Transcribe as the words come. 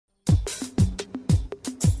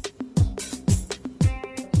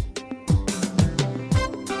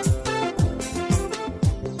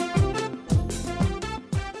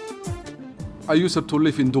I used to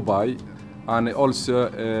live in Dubai, and I also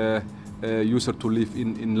used to live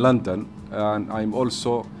in London, and I'm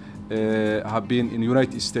also have been in the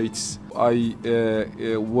United States. I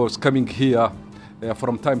was coming here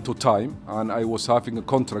from time to time, and I was having a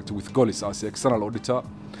contract with Golis as an external auditor.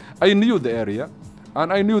 I knew the area,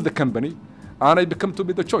 and I knew the company, and I became to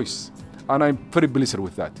be the choice, and I'm very pleased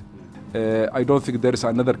with that. I don't think there is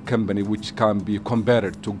another company which can be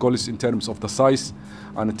compared to Golis in terms of the size,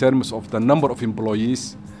 and in terms of the number of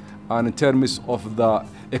employees, and in terms of the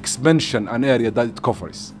expansion and area that it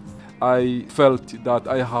covers. I felt that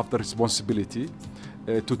I have the responsibility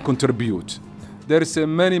to contribute. There is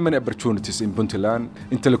many opportunities in Puntland,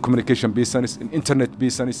 in telecommunication business, in internet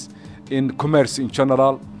business, in commerce in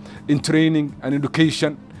general, in training and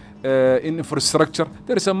education, in infrastructure.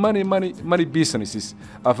 There is many businesses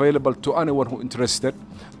available to anyone who is interested.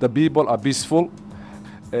 The people are peaceful,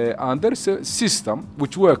 and there is a system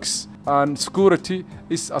which works. And security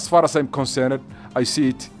is, as far as I'm concerned, I see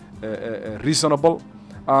it reasonable.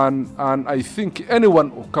 And I think anyone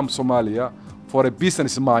who comes to Somalia for a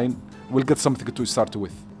business mind will get something to start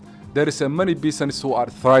with. There is many businesses who are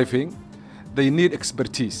thriving. They need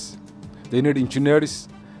expertise. They need engineers.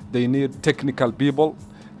 They need technical people.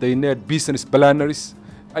 They need business planners.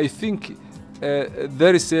 I think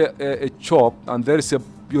there is a job, and there is a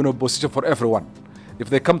position for everyone. If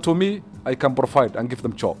they come to me, I can provide and give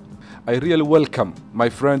them job. I really welcome my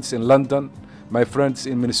friends in London, my friends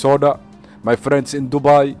in Minnesota, my friends in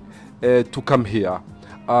Dubai to come here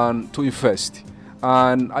and to invest.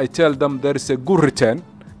 And I tell them there is a good return.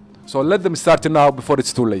 So let them start now before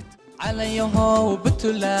it's too late. عليه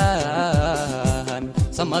بتلان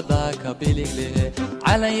صمدك بليله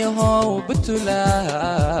عليه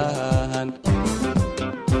بتلان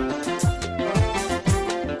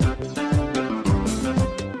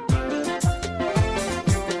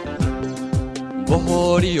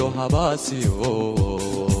بهوريو هباسيو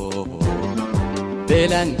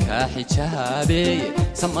بلان كحجابي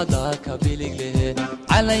صمدك بليله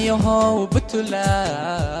عليه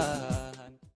بتلان